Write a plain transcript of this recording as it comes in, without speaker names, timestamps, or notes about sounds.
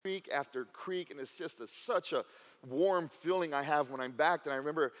after creek, and it's just such a warm feeling I have when I'm back. And I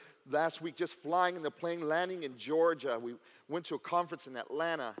remember last week just flying in the plane, landing in Georgia. We went to a conference in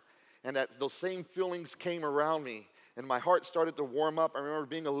Atlanta, and those same feelings came around me, and my heart started to warm up. I remember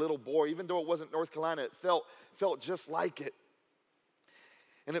being a little boy, even though it wasn't North Carolina, it felt just like it.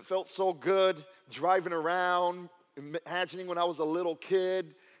 And it felt so good driving around, imagining when I was a little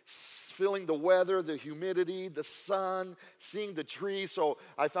kid, feeling the weather, the humidity, the sun, seeing the trees. So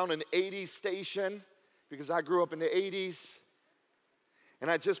I found an 80s station because I grew up in the 80s. And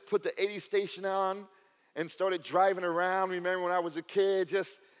I just put the 80s station on and started driving around. Remember when I was a kid,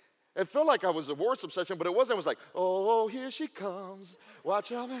 it felt like I was a worship session, but it wasn't. It was like, oh, here she comes.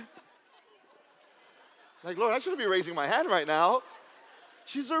 Watch out, man. Like, Lord, I shouldn't be raising my hand right now.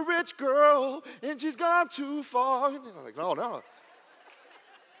 She's a rich girl, and she's gone too far. And I'm like, no.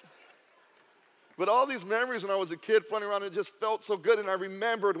 But all these memories when I was a kid, running around, it just felt so good. And I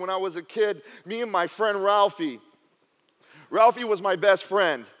remembered when I was a kid, me and my friend Ralphie. Ralphie was my best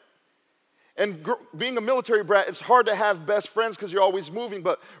friend. And being a military brat, it's hard to have best friends because you're always moving.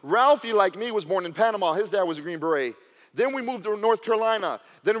 But Ralphie, like me, was born in Panama. His dad was a Green Beret. Then we moved to North Carolina.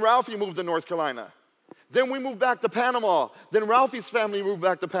 Then Ralphie moved to North Carolina. Then we moved back to Panama. Then Ralphie's family moved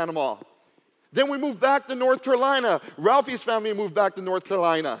back to Panama. Then we moved back to North Carolina. Ralphie's family moved back to North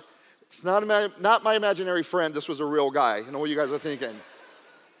Carolina. It's not my imaginary friend. This was a real guy. You know what you guys are thinking.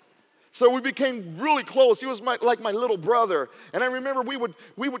 So we became really close. He was like my little brother. And I remember we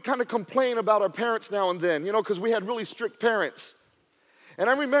would kind of complain about our parents now and then, because we had really strict parents. And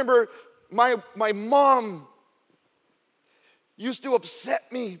I remember my mom used to upset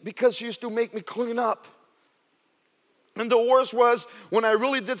me because she used to make me clean up. And the worst was when I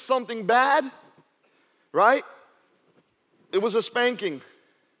really did something bad, right? It was a spanking.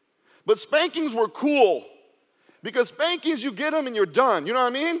 But spankings were cool because spankings, you get them and you're done. You know what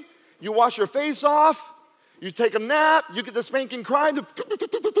I mean? You wash your face off, you take a nap, you get the spanking cry,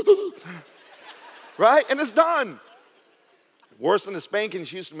 right? And it's done. Worse than the spanking,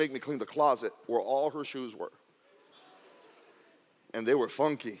 she used to make me clean the closet where all her shoes were. And they were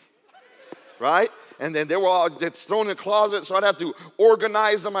funky, right? And then they were all thrown in the closet, so I'd have to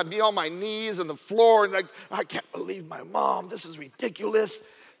organize them. I'd be on my knees on the floor, and I can't believe my mom. This is ridiculous.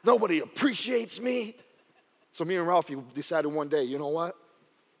 Nobody appreciates me. So me and Ralphie decided one day, you know what?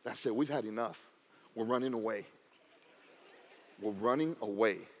 That's it. We've had enough. We're running away. We're running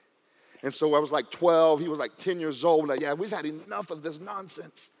away. And so I was like 12. He was like 10 years old. Like, yeah, we've had enough of this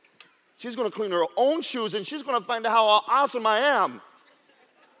nonsense. She's going to clean her own shoes, and she's going to find out how awesome I am.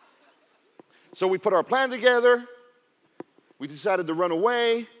 So we put our plan together. We decided to run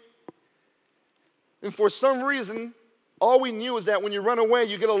away. And for some reason, all we knew is that when you run away,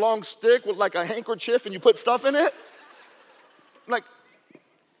 you get a long stick with like a handkerchief, and you put stuff in it. Like,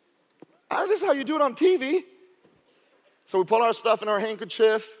 this is how you do it on TV. So we put our stuff in our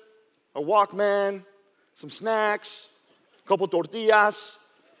handkerchief, a Walkman, some snacks, a couple tortillas,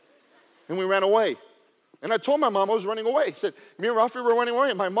 and we ran away. And I told my mom I was running away. I said, me and Rafi were running away.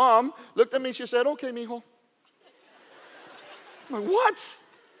 And my mom looked at me, she said, okay, mijo. I'm like, what?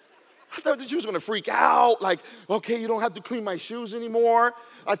 I thought that she was going to freak out. Like, okay, you don't have to clean my shoes anymore.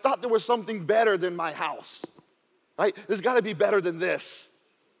 I thought there was something better than my house. Right? There's got to be better than this.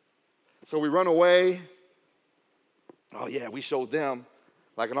 So we run away. Oh, yeah, we showed them.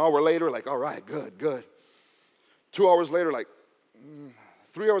 Like an hour later, like, all right, good. 2 hours later, like,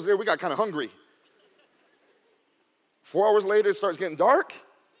 3 hours later, we got kind of hungry. 4 hours later, it starts getting dark.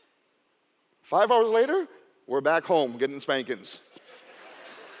 5 hours later, we're back home getting spankings.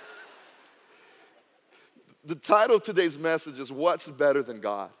 The title of today's message is, What's Better Than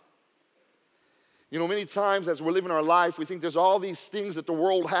God? Many times as we're living our life, we think there's all these things that the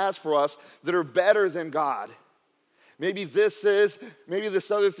world has for us that are better than God. Maybe this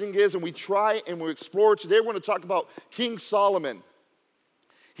other thing is, and we try and we explore. Today we're going to talk about King Solomon.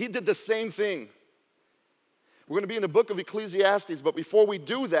 He did the same thing. We're going to be in the book of Ecclesiastes, but before we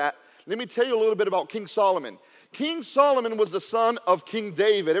do that, let me tell you a little bit about King Solomon. King Solomon was the son of King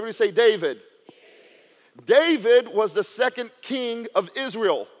David. Everybody say David. David was the second king of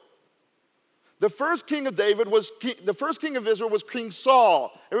Israel. The first king of Israel was King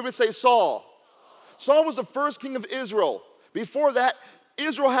Saul. Everybody say Saul. Saul was the first king of Israel. Before that,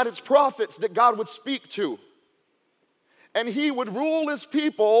 Israel had its prophets that God would speak to. And he would rule his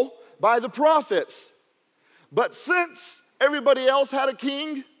people by the prophets. But since everybody else had a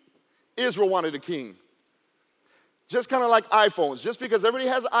king, Israel wanted a king. Just kind of like iPhones. Just because everybody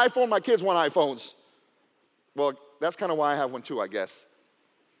has an iPhone, my kids want iPhones. Well, that's kind of why I have one too, I guess.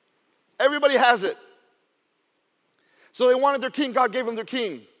 Everybody has it. So they wanted their king. God gave them their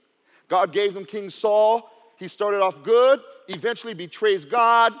king. God gave them King Saul. He started off good, eventually betrays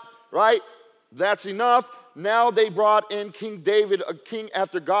God, right? That's enough. Now they brought in King David, a king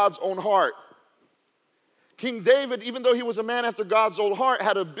after God's own heart. King David, even though he was a man after God's own heart,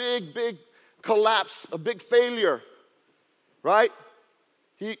 had a big collapse, a big failure, right?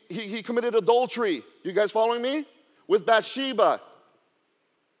 He committed adultery. You guys following me? With Bathsheba.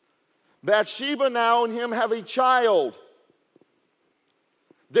 Bathsheba now and him have a child.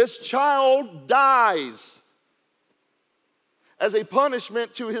 This child dies as a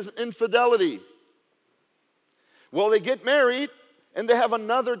punishment to his infidelity. Well, they get married and they have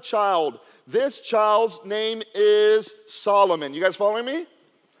another child. This child's name is Solomon. You guys following me?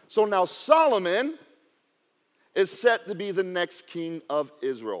 So now Solomon is set to be the next king of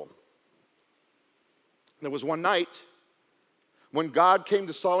Israel. There was one night when God came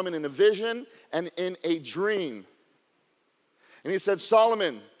to Solomon in a vision and in a dream. And he said,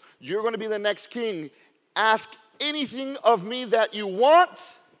 Solomon, you're going to be the next king. Ask anything of me that you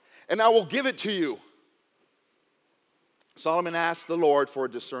want, and I will give it to you. Solomon asked the Lord for a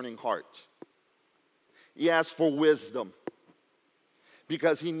discerning heart. He asked for wisdom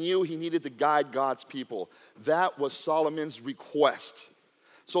because he knew he needed to guide God's people. That was Solomon's request.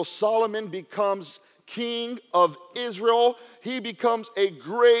 So Solomon becomes king of Israel. He becomes a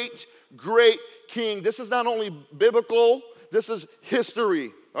great king. This is not only biblical, this is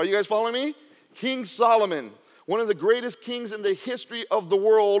history. Are you guys following me? King Solomon, one of the greatest kings in the history of the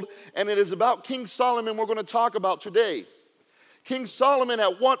world, and it is about King Solomon we're going to talk about today. King Solomon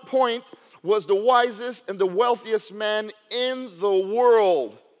at one point was the wisest and the wealthiest man in the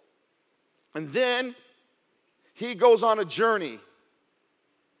world. And then he goes on a journey.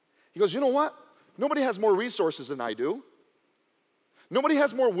 He goes, you know what? Nobody has more resources than I do. Nobody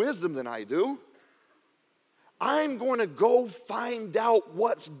has more wisdom than I do. I'm going to go find out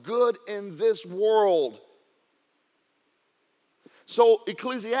what's good in this world. So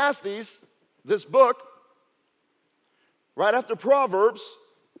Ecclesiastes, this book, right after Proverbs,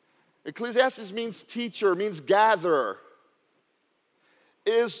 Ecclesiastes means teacher, means gatherer,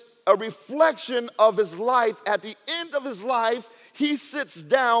 is a reflection of his life. At the end of his life, he sits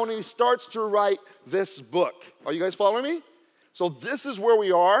down and he starts to write this book. Are you guys following me? So this is where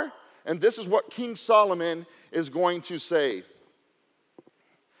we are, and this is what King Solomon is going to say.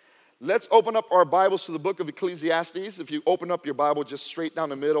 Let's open up our Bibles to the book of Ecclesiastes. If you open up your Bible just straight down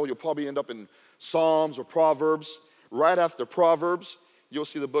the middle, you'll probably end up in Psalms or Proverbs. Right after Proverbs, you'll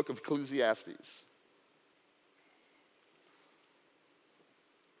see the book of Ecclesiastes.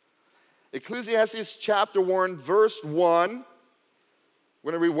 Ecclesiastes chapter 1, verse 1.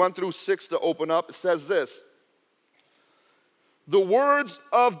 We're going to read 1 through 6 to open up. It says this. The words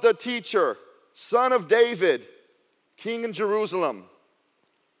of the teacher, son of David, king in Jerusalem.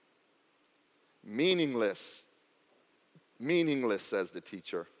 Meaningless. Meaningless, says the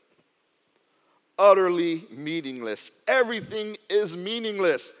teacher. Utterly meaningless. Everything is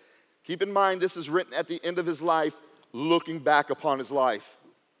meaningless. Keep in mind, this is written at the end of his life, looking back upon his life.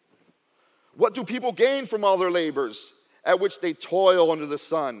 What do people gain from all their labors, at which they toil under the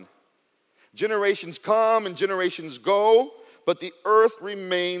sun? Generations come and generations go, but the earth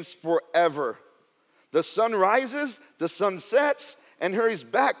remains forever. The sun rises, the sun sets, and hurries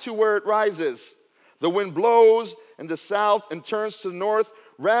back to where it rises. The wind blows in the south and turns to the north.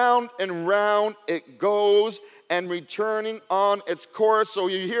 Round and round it goes, and returning on its course. So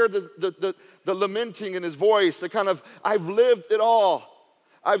you hear the lamenting in his voice, the kind of, I've lived it all.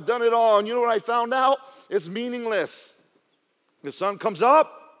 I've done it all. And you know what I found out? It's meaningless. The sun comes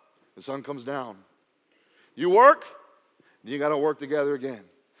up, the sun comes down. You work, you got to work together again.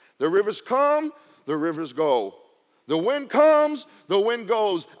 The rivers come, the rivers go. The wind comes, the wind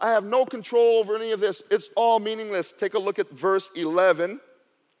goes. I have no control over any of this. It's all meaningless. Take a look at verse 11. It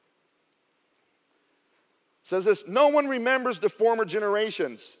says this, no one remembers the former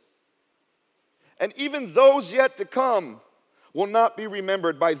generations, and even those yet to come will not be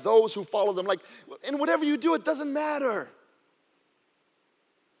remembered by those who follow them. Like, and whatever you do, it doesn't matter.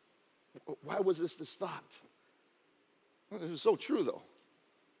 Why was this thought? Well, it was so true, though.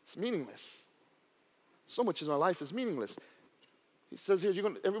 It's meaningless. So much in our life is meaningless. He says here,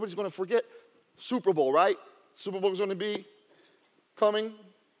 everybody's going to forget Super Bowl, right? Super Bowl is going to be coming.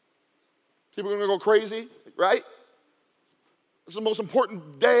 People are going to go crazy, right? It's the most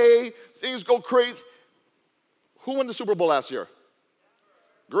important day. Things go crazy. Who won the Super Bowl last year?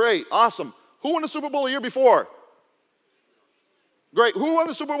 Great, awesome. Who won the Super Bowl the year before? Great. Who won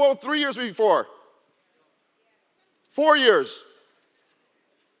the Super Bowl 3 years before? 4 years.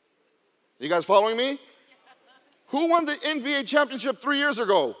 You guys following me? Who won the NBA championship 3 years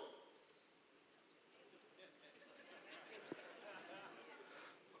ago?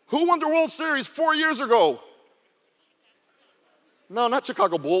 Who won the World Series 4 years ago? No, not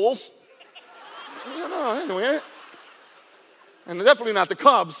Chicago Bulls. No, anyway. And definitely not the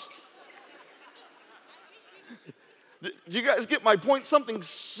Cubs. Do you guys get my point? Something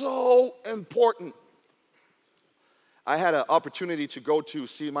so important. I had an opportunity to go to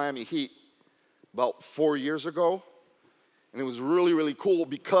see Miami Heat about 4 years ago. And it was really, really cool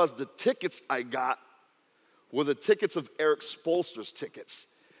because the tickets I got were the tickets of Eric Spoelstra's tickets.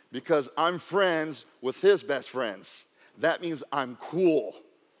 Because I'm friends with his best friends. That means I'm cool.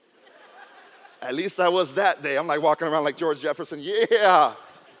 At least I was that day. I'm like walking around like George Jefferson. Yeah.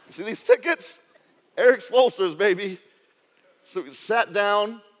 You see these tickets? Eric Spoelstra's, baby. So we sat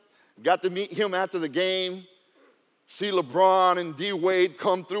down, got to meet him after the game, see LeBron and D. Wade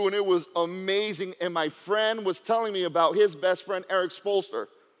come through, and it was amazing. And my friend was telling me about his best friend, Eric Spoelstra.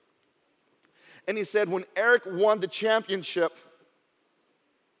 And he said when Eric won the championship,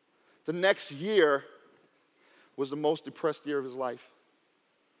 the next year was the most depressed year of his life.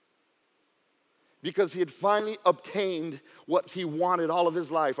 Because he had finally obtained what he wanted all of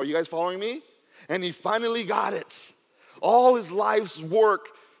his life. Are you guys following me? And he finally got it. All his life's work,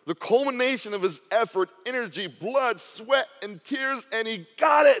 the culmination of his effort, energy, blood, sweat, and tears, and he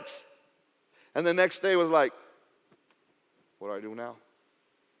got it. And the next day was like, what do I do now?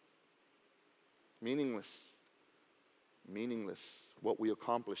 Meaningless. Meaningless. What we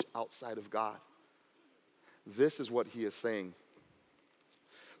accomplish outside of God. This is what he is saying.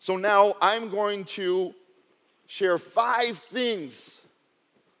 So now I'm going to share 5 things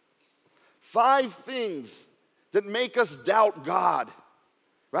that make us doubt God,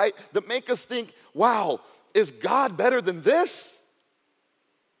 right? That make us think, wow, is God better than this?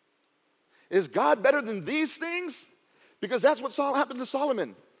 Is God better than these things? Because that's what happened to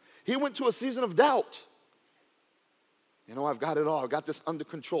Solomon. He went to a season of doubt. You know, I've got it all. I've got this under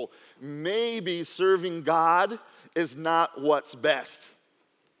control. Maybe serving God is not what's best.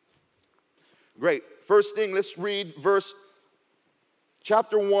 Great. First thing, let's read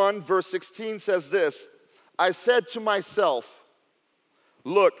chapter 1, verse 16 says this. I said to myself,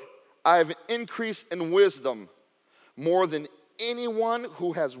 look, I have increased in wisdom more than anyone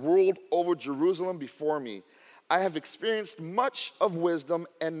who has ruled over Jerusalem before me. I have experienced much of wisdom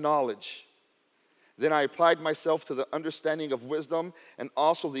and knowledge. Then I applied myself to the understanding of wisdom and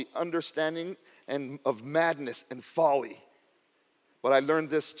also the understanding of madness and folly. But I learned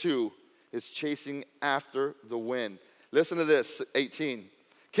this too, is chasing after the wind. Listen to this, 18.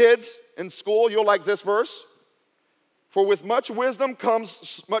 Kids in school, you'll like this verse. For with much wisdom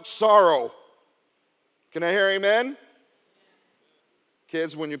comes much sorrow. Can I hear amen?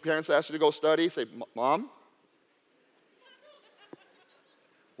 Kids, when your parents ask you to go study, say, Mom,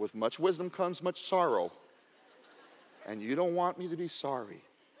 with much wisdom comes much sorrow. And you don't want me to be sorry.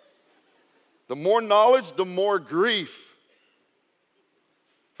 The more knowledge, the more grief.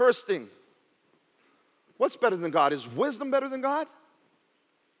 First thing, what's better than God? Is wisdom better than God?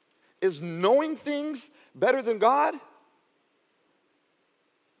 Is knowing things better than God?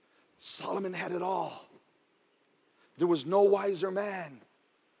 Solomon had it all. There was no wiser man.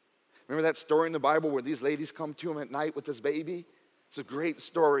 Remember that story in the Bible where these ladies come to him at night with this baby? It's a great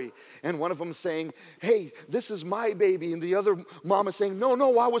story. And one of them saying, hey, this is my baby. And the other mom is saying,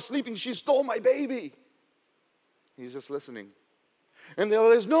 no, I was sleeping. She stole my baby. He's just listening. And the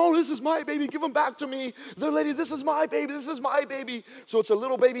other is, no, this is my baby. Give him back to me. The lady, this is my baby. This is my baby. So it's a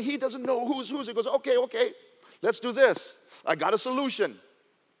little baby. He doesn't know who's. He goes, okay. Let's do this. I got a solution.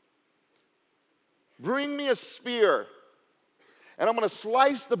 Bring me a spear. And I'm going to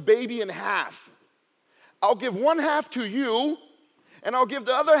slice the baby in half. I'll give one half to you. And I'll give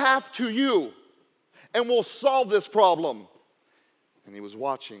the other half to you. And we'll solve this problem. And he was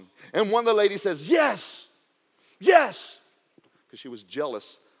watching. And one of the ladies says, yes. Because she was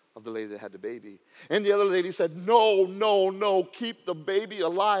jealous of the lady that had the baby. And the other lady said, no, keep the baby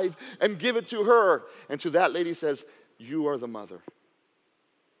alive and give it to her. And to that lady says, you are the mother.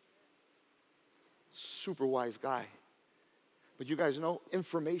 Super wise guy. But you guys know,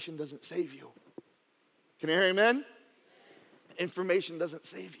 information doesn't save you. Can you hear amen? Information doesn't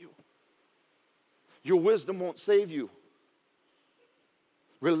save you. Your wisdom won't save you.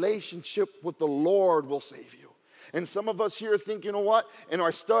 Relationship with the Lord will save you. And some of us here think, you know what? In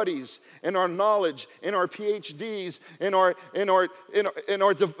our studies, in our knowledge, in our PhDs, in our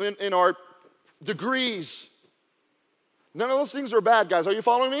degrees, none of those things are bad, guys. Are you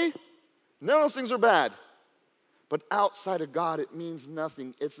following me? None of those things are bad. But outside of God, it means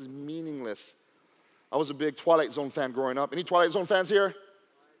nothing. It's meaningless. I was a big Twilight Zone fan growing up. Any Twilight Zone fans here?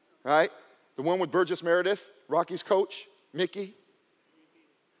 All right? The one with Burgess Meredith, Rocky's coach, Mickey.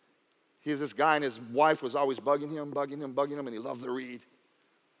 He's this guy, and his wife was always bugging him, and he loved to read.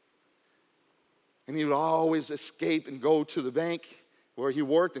 And he would always escape and go to the bank where he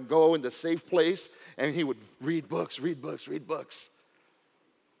worked and go in the safe place, and he would read books.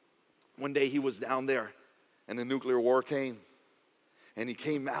 One day he was down there, and the nuclear war came, and he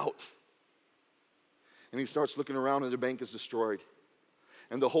came out, and he starts looking around, and the bank is destroyed,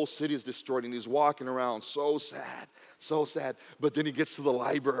 and the whole city is destroyed, and he's walking around so sad. But then he gets to the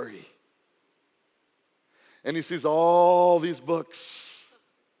library, and he sees all these books,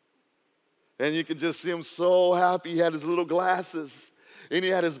 and you can just see him so happy. He had his little glasses, and he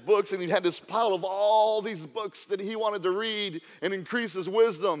had his books, and he had this pile of all these books that he wanted to read and increase his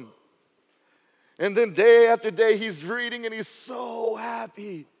wisdom. And then day after day, he's reading, and he's so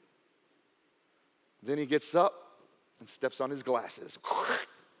happy. Then he gets up and steps on his glasses.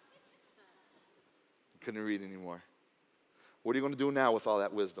 Couldn't read anymore. What are you going to do now with all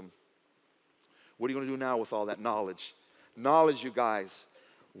that wisdom? What are you going to do now with all that knowledge? Knowledge, you guys,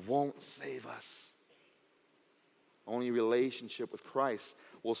 won't save us. Only relationship with Christ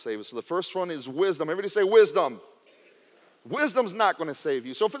will save us. So the first one is wisdom. Everybody say wisdom. Wisdom's not going to save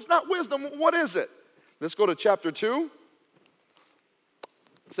you. So if it's not wisdom, what is it? Let's go to chapter 2.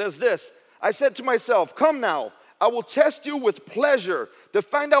 It says this, I said to myself, come now, I will test you with pleasure to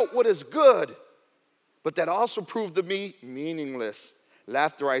find out what is good. But that also proved to me meaningless.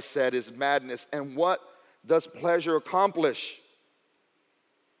 Laughter, I said, is madness. And what does pleasure accomplish?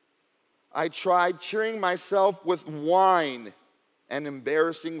 I tried cheering myself with wine and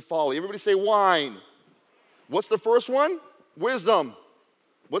embarrassing folly. Everybody say wine. What's the first one? Wisdom.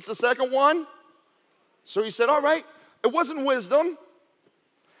 What's the second one? So he said, all right, it wasn't wisdom.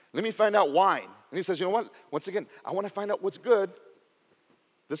 Let me find out wine. And he says, you know what? Once again, I want to find out what's good.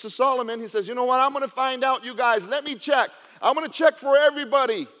 This is Solomon. He says, you know what? I'm going to find out, you guys. Let me check. I'm going to check for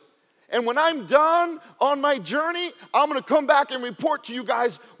everybody. And when I'm done on my journey, I'm going to come back and report to you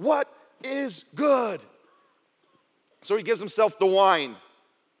guys what is good. So he gives himself the wine.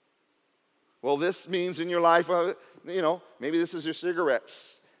 Well, this means in your life, maybe this is your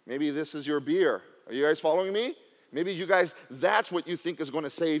cigarettes. Maybe this is your beer. Are you guys following me? Maybe you guys, that's what you think is going to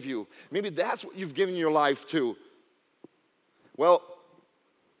save you. Maybe that's what you've given your life to. Well,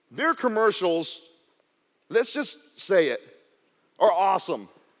 beer commercials, let's just say it, are awesome.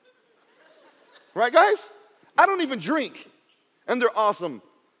 Right, guys? I don't even drink, and they're awesome.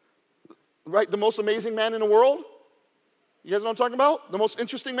 Right? The most amazing man in the world? You guys know what I'm talking about? The most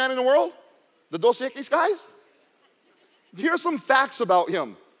interesting man in the world? The Dos Equis guys? Here are some facts about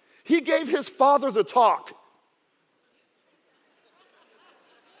him. He gave his father the talk.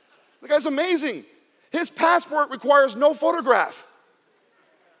 The guy's amazing. His passport requires no photograph.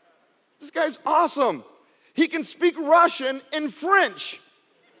 This guy's awesome. He can speak Russian and French.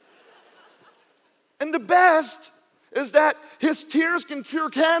 And the best is that his tears can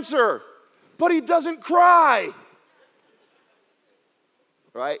cure cancer, but he doesn't cry.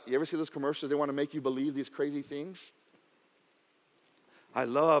 Right? You ever see those commercials? They want to make you believe these crazy things. I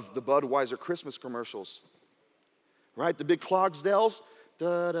love the Budweiser Christmas commercials. Right? The big Clogsdales.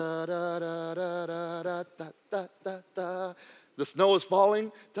 Da, da, da, da, da, da, da, da, da, da. The snow is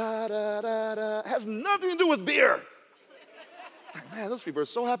falling. Da, da, da, da. It has nothing to do with beer. Man, those people are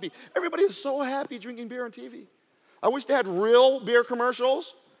so happy. Everybody is so happy drinking beer on TV. I wish they had real beer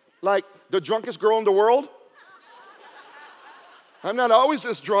commercials, like the drunkest girl in the world. I'm not always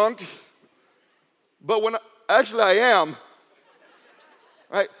this drunk, but actually I am.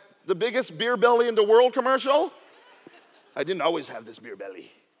 Right? The biggest beer belly in the world commercial. I didn't always have this beer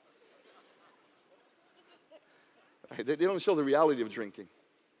belly. Right? They don't show the reality of drinking.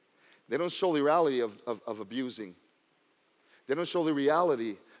 They don't show the reality of abusing. They don't show the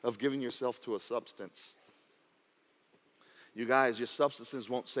reality of giving yourself to a substance. You guys, your substances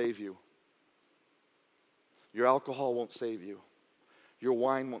won't save you. Your alcohol won't save you. Your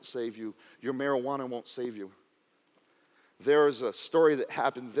wine won't save you. Your marijuana won't save you. There is a story that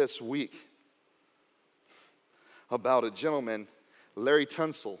happened this week about a gentleman, Larry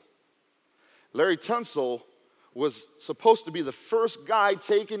Tunsil. Larry Tunsil was supposed to be the first guy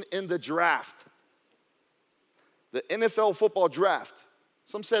taken in the draft. The NFL football draft.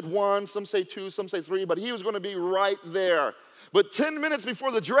 Some said 1, some say 2, some say 3, but he was going to be right there. But 10 minutes before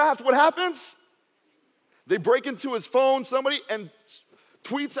the draft, what happens? They break into his phone, somebody, and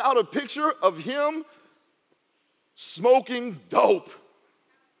tweets out a picture of him smoking dope.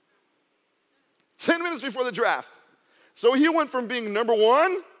 10 minutes before the draft. So he went from being number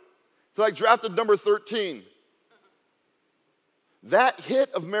 1 to drafted number 13. That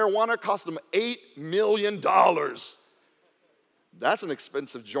hit of marijuana cost him $8 million. That's an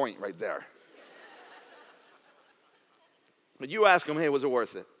expensive joint right there. But you ask them, hey, was it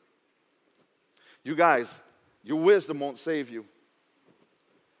worth it? You guys, your wisdom won't save you.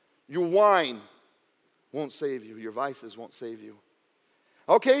 Your wine won't save you. Your vices won't save you.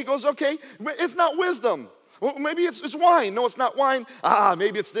 Okay, he goes, okay, it's not wisdom. Well, maybe it's wine. No, it's not wine.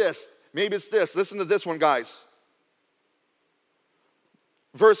 Maybe it's this. Maybe it's this. Listen to this one, guys.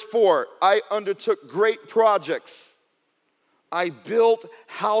 Verse 4, I undertook great projects. I built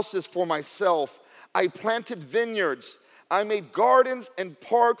houses for myself. I planted vineyards. I made gardens and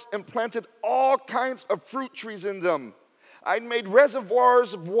parks and planted all kinds of fruit trees in them. I made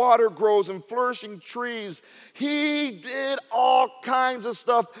reservoirs of water grows and flourishing trees. He did all kinds of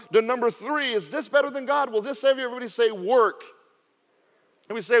stuff. The number 3, is this better than God? Will this save you? Everybody say work.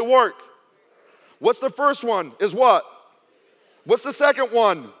 Let me say work. What's the first one? Is what? What's the second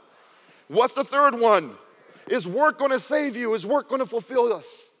one? What's the third one? Is work going to save you? Is work going to fulfill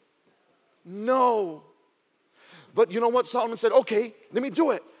us? No. But you know what? Solomon said, okay, let me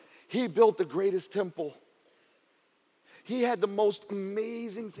do it. He built the greatest temple. He had the most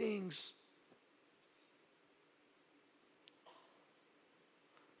amazing things.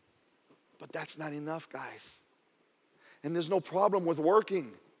 But that's not enough, guys. And there's no problem with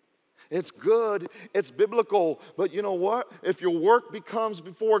working. It's good, it's biblical. But you know what? If your work becomes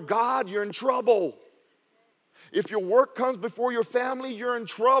before God, you're in trouble. If your work comes before your family, you're in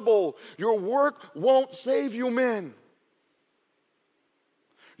trouble. Your work won't save you, men.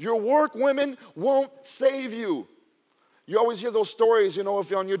 Your work, women, won't save you. You always hear those stories, you know, if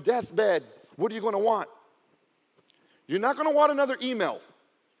you're on your deathbed, what are you going to want? You're not going to want another email.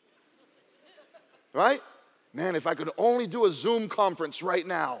 Right? Man, if I could only do a Zoom conference right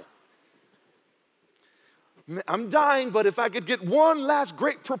now. I'm dying, but if I could get one last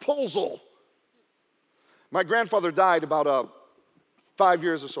great proposal. My grandfather died about 5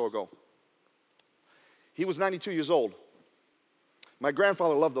 years or so ago. He was 92 years old. My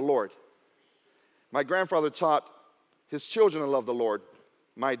grandfather loved the Lord. My grandfather taught his children to love the Lord.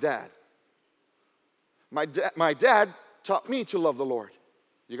 My dad. My dad taught me to love the Lord.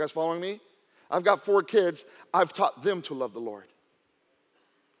 You guys following me? I've got 4 kids. I've taught them to love the Lord.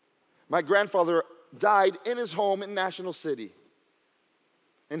 My grandfather died in his home in National City.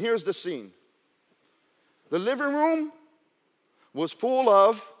 And here's the scene. The living room was full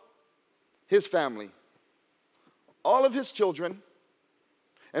of his family, all of his children,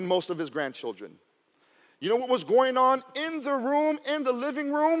 and most of his grandchildren. You know what was going on in the room, in the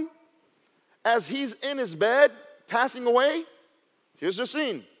living room, as he's in his bed, passing away? Here's the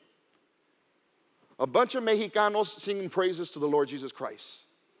scene. A bunch of Mexicanos singing praises to the Lord Jesus Christ.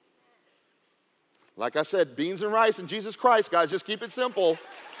 Like I said, beans and rice and Jesus Christ, guys, just keep it simple.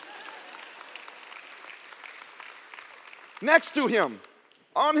 Next to him,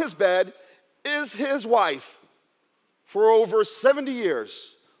 on his bed, is his wife for over 70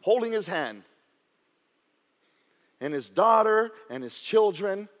 years, holding his hand. And his daughter and his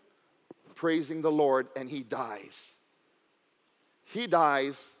children praising the Lord, and he dies. He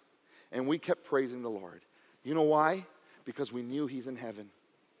dies, and we kept praising the Lord. You know why? Because we knew he's in heaven.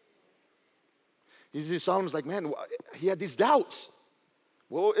 Solomon's like, man, he had these doubts.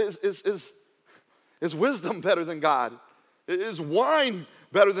 Well, is wisdom better than God? Is wine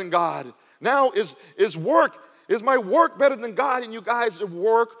better than God? Now is my work better than God? And you guys,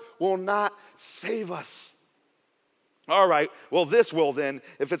 work will not save us. All right, well, this will then.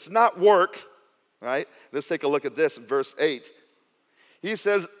 If it's not work, right? Let's take a look at this in verse 8. He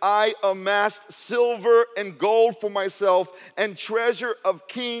says, I amassed silver and gold for myself and treasure of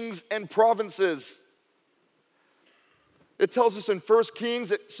kings and provinces. It tells us in 1 Kings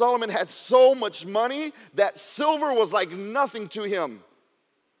that Solomon had so much money that silver was like nothing to him.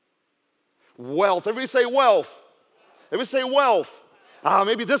 Wealth. Everybody say wealth. Everybody say wealth.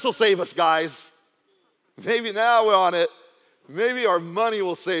 Maybe this will save us, guys. Maybe now we're on it. Maybe our money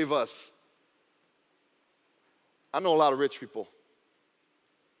will save us. I know a lot of rich people.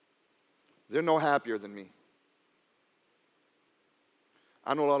 They're no happier than me.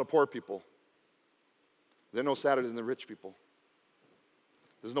 I know a lot of poor people. They're no sadder than the rich people.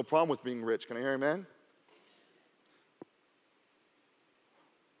 There's no problem with being rich. Can I hear amen?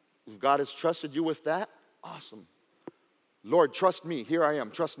 If God has trusted you with that, awesome. Lord, trust me. Here I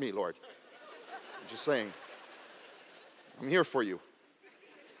am. Trust me, Lord. I'm just saying. I'm here for you.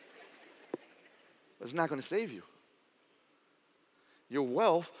 But it's not going to save you. Your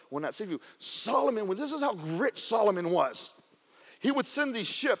wealth will not save you. Solomon, this is how rich Solomon was. He would send these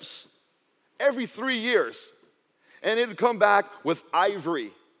ships every 3 years, and it would come back with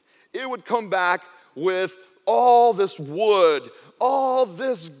ivory. It would come back with all this wood, all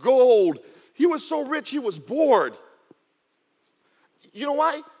this gold. He was so rich, he was bored. You know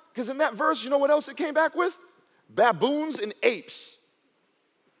why? Because in that verse, you know what else it came back with? Baboons and apes.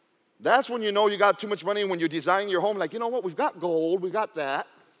 That's when you know you got too much money, when you're designing your home. Like, you know what? We've got gold. We've got that.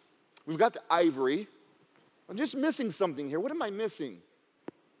 We've got the ivory. I'm just missing something here. What am I missing?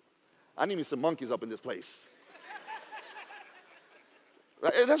 I need me some monkeys up in this place.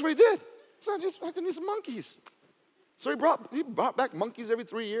 That's what he did. So I need some monkeys. So he brought back monkeys every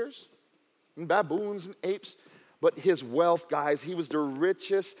 3 years, and baboons and apes. But his wealth, guys, he was the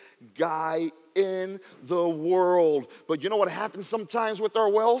richest guy in the world. But you know what happens sometimes with our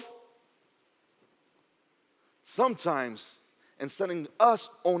wealth? Sometimes, instead of us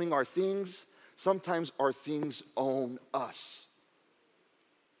owning our things, sometimes our things own us.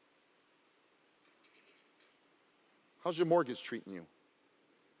 How's your mortgage treating you?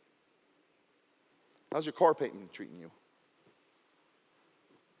 How's your car payment treating you?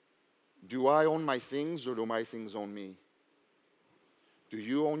 Do I own my things, or do my things own me? Do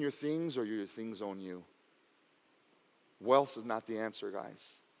you own your things, or your things own you? Wealth is not the answer,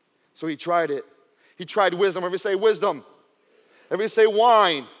 guys. So he tried it. He tried wisdom. Everybody say wisdom. Everybody say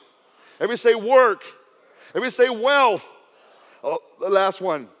wine. Everybody say work. Everybody say wealth. Oh, the last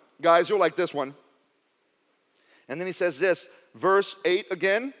one. Guys, you'll like this one. And then he says this, verse 8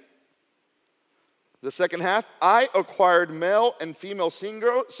 again. The second half, I acquired male and female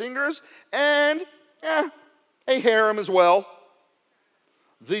singers and a harem as well.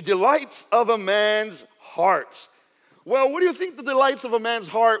 The delights of a man's heart. Well, what do you think the delights of a man's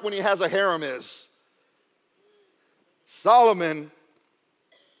heart when he has a harem is? Solomon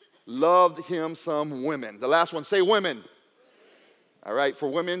loved him some women. The last one, say women. All right, for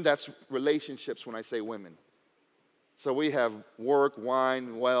women, that's relationships when I say women. So we have work,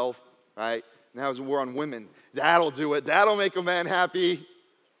 wine, wealth, right? Now we're on women. That'll do it. That'll make a man happy.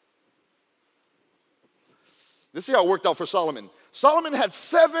 Let's see how it worked out for Solomon. Solomon had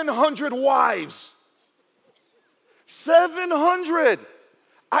 700 wives. 700.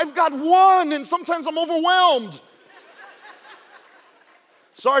 I've got one, and sometimes I'm overwhelmed.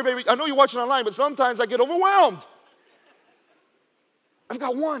 Sorry, baby. I know you're watching online, but sometimes I get overwhelmed. I've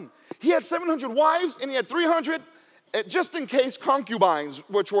got one. He had 700 wives, and he had 300, just in case, concubines,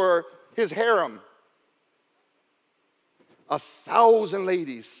 which were his harem. 1,000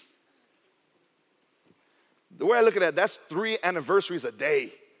 ladies. The way I look at it, that's 3 anniversaries a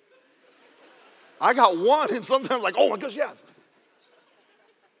day. I got one, and sometimes like, oh my gosh, yeah.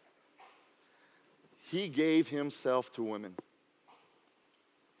 He gave himself to women.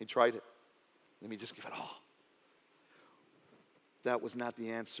 He tried it. Let me just give it all. That was not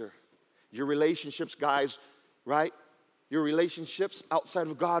the answer. Your relationships, guys, right? Your relationships outside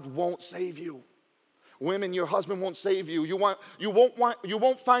of God won't save you. Women, your husband won't save you. You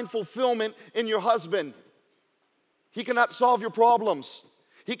won't find fulfillment in your husband. He cannot solve your problems.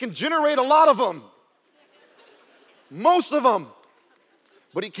 He can generate a lot of them. Most of them.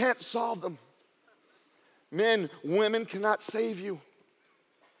 But he can't solve them. Men, women cannot save you.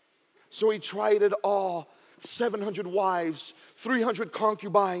 So he tried it all. 700 wives, 300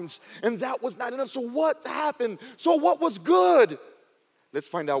 concubines, and that was not enough. So what happened? So what was good? Let's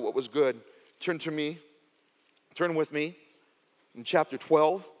find out what was good. Turn with me in chapter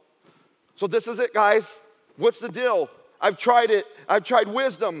 12. So this is it, guys. What's the deal? I've tried it. I've tried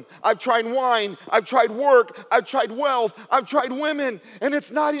wisdom. I've tried wine. I've tried work. I've tried wealth. I've tried women. And it's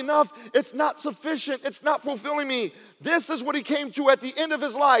not enough. It's not sufficient. It's not fulfilling me. This is what he came to at the end of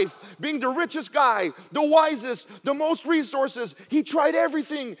his life. Being the richest guy, the wisest, the most resources. He tried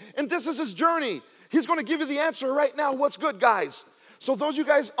everything. And this is his journey. He's going to give you the answer right now. What's good, guys? So those of you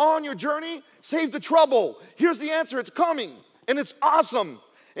guys on your journey, save the trouble. Here's the answer. It's coming. And it's awesome.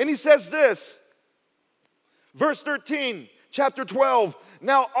 And he says this. Verse 13, chapter 12.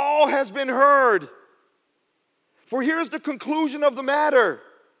 Now all has been heard. For here's the conclusion of the matter.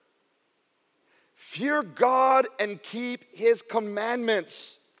 Fear God and keep his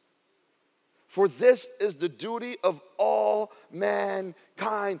commandments. For this is the duty of all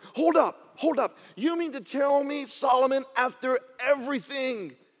mankind. Hold up. You mean to tell me, Solomon, after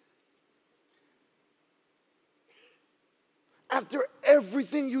everything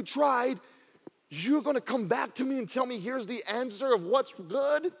you tried, you're going to come back to me and tell me here's the answer of what's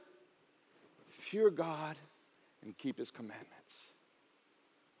good? Fear God and keep his commandments.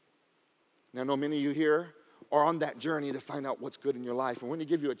 Now, I know many of you here are on that journey to find out what's good in your life. And we're going to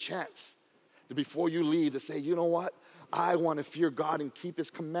give you a chance to, before you leave, to say, you know what? I want to fear God and keep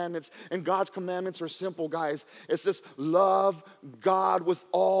his commandments. And God's commandments are simple, guys. It's this: love God with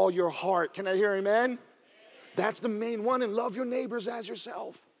all your heart. Can I hear amen? That's the main one. And love your neighbors as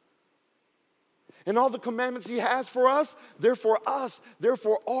yourself. And all the commandments he has for us, they're for us. They're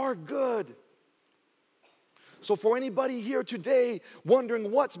for our good. So for anybody here today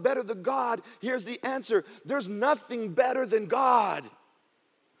wondering what's better than God, here's the answer. There's nothing better than God.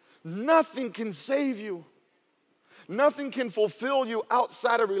 Nothing can save you. Nothing can fulfill you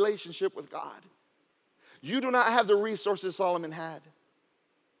outside a relationship with God. You do not have the resources Solomon had.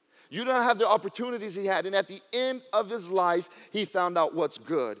 You don't have the opportunities he had. And at the end of his life, he found out what's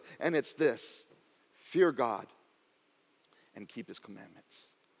good. And it's this: fear God and keep his commandments.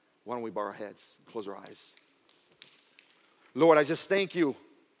 Why don't we bow our heads, close our eyes. Lord, I just thank you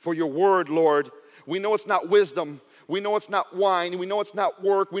for your word, Lord. We know it's not wisdom. We know it's not wine. We know it's not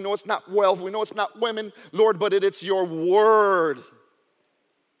work. We know it's not wealth. We know it's not women, Lord, but it's your word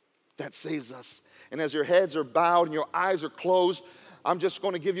that saves us. And as your heads are bowed and your eyes are closed, I'm just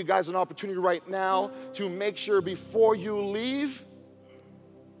going to give you guys an opportunity right now to make sure before you leave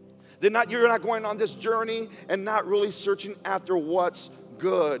that you're not going on this journey and not really searching after what's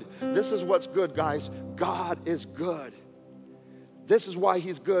good. This is what's good, guys. God is good. This is why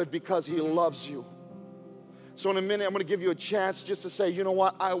he's good, because he loves you. So in a minute, I'm going to give you a chance just to say, you know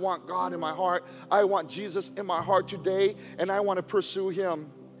what? I want God in my heart. I want Jesus in my heart today, and I want to pursue him.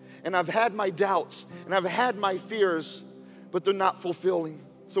 And I've had my doubts, and I've had my fears, but they're not fulfilling.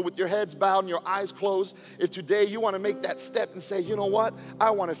 So with your heads bowed and your eyes closed, if today you want to make that step and say, you know what?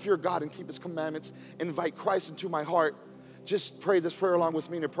 I want to fear God and keep his commandments, invite Christ into my heart, just pray this prayer along with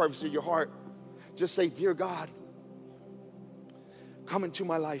me in the privacy of your heart. Just say, dear God, come into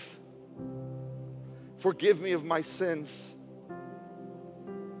my life. Forgive me of my sins.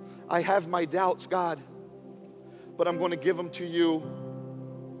 I have my doubts, God, but I'm going to give them to you.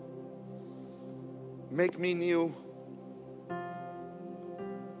 Make me new.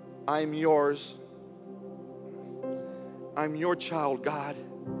 I'm yours. I'm your child, God,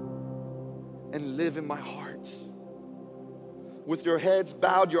 and live in my heart. With your heads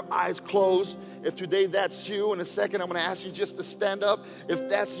bowed, your eyes closed. If today that's you, in a second I'm going to ask you just to stand up. If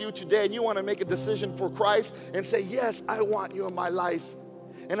that's you today and you want to make a decision for Christ and say, yes, I want you in my life,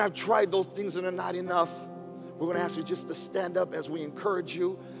 and I've tried those things and they're not enough, we're going to ask you just to stand up as we encourage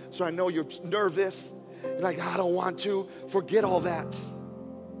you. So I know you're nervous. You're like, I don't want to. Forget all that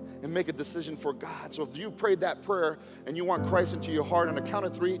and make a decision for God. So if you prayed that prayer and you want Christ into your heart, on the count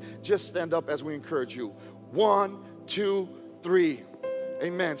of 3, just stand up as we encourage you. 1, 2, 3.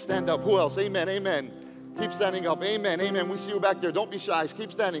 Amen. Stand up. Who else? Amen. Amen. Keep standing up. Amen. Amen. We see you back there. Don't be shy.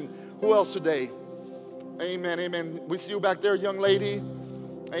 Keep standing. Who else today? Amen. Amen. We see you back there, young lady.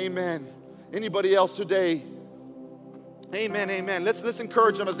 Amen. Anybody else today? Amen. Amen. Let's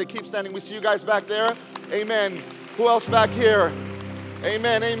encourage them as they keep standing. We see you guys back there. Amen. Who else back here?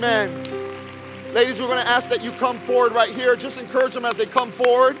 Amen. Amen. Ladies, we're going to ask that you come forward right here. Just encourage them as they come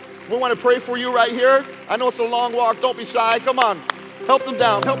forward. We want to pray for you right here. I know it's a long walk. Don't be shy. Come on. Help them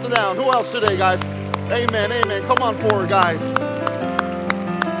down. Help them down. Who else today, guys? Amen. Amen. Come on forward, guys.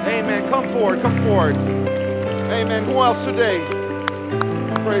 Amen. Come forward. Come forward. Amen. Who else today?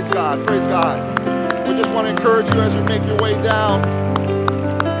 Praise God. Praise God. We just want to encourage you as you make your way down.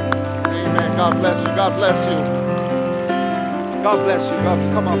 Amen. God bless you. God bless you. God bless you.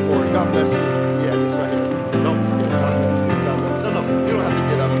 Come on forward. God bless you. Yeah, just right here. Don't be scared. God bless you. God bless you. No, you don't have to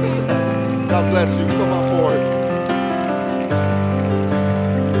get up. Just sit down. God bless you. Come on forward.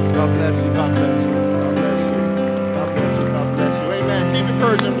 God bless you. God bless you. God bless you. God bless you. God bless you. Amen. Keep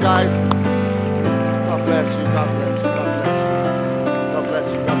encouraging them, guys. God bless you. God bless you. God bless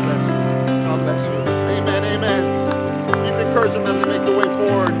you. God bless you. God bless you. God bless you. Amen. Amen. Keep encouraging them as they make the way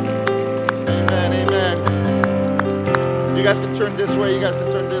forward. Amen. Amen. You guys can turn this way. You guys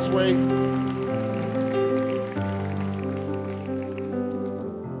can turn this way.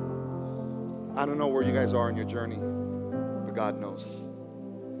 I don't know where you guys are in your journey, but God knows.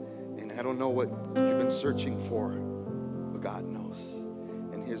 And I don't know what you've been searching for, but God knows.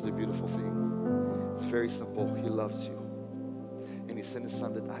 And here's the beautiful thing. It's very simple. He loves you. And he sent his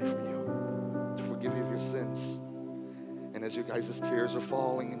son to die for you, to forgive you of your sins. And as you guys' tears are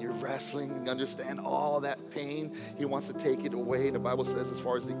falling and you're wrestling and understand all that pain, he wants to take it away. The Bible says as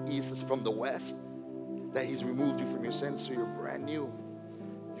far as the east is from the west, that he's removed you from your sins, so you're brand new.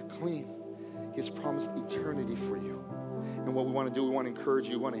 You're clean. He's promised eternity for you. And what we want to do, we want to encourage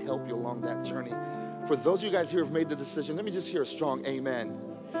you, we want to help you along that journey. For those of you guys here who have made the decision, let me just hear a strong amen.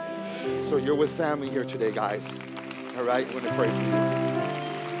 So you're with family here today, guys. All right, we're going to pray for you.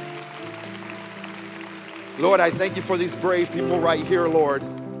 Lord, I thank you for these brave people right here, Lord.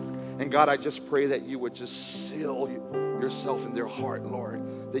 And God, I just pray that you would just seal yourself in their heart,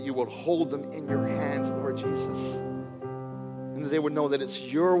 Lord. that you will hold them in your hands, Lord Jesus. And that they would know that it's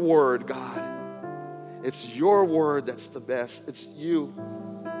your word, God. It's your word that's the best. It's you.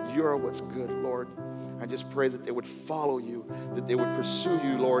 You're what's good, Lord. I just pray that they would follow you, that they would pursue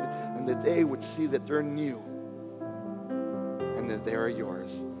you, Lord, and that they would see that they're new and that they are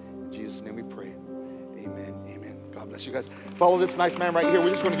yours. In Jesus' name we pray. Amen. Amen. God bless you guys. Follow this nice man right here.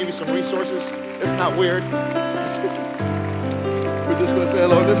 We're just going to give you some resources. It's not weird. We're just going to say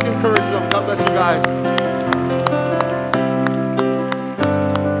hello. Let's encourage them. God bless you guys.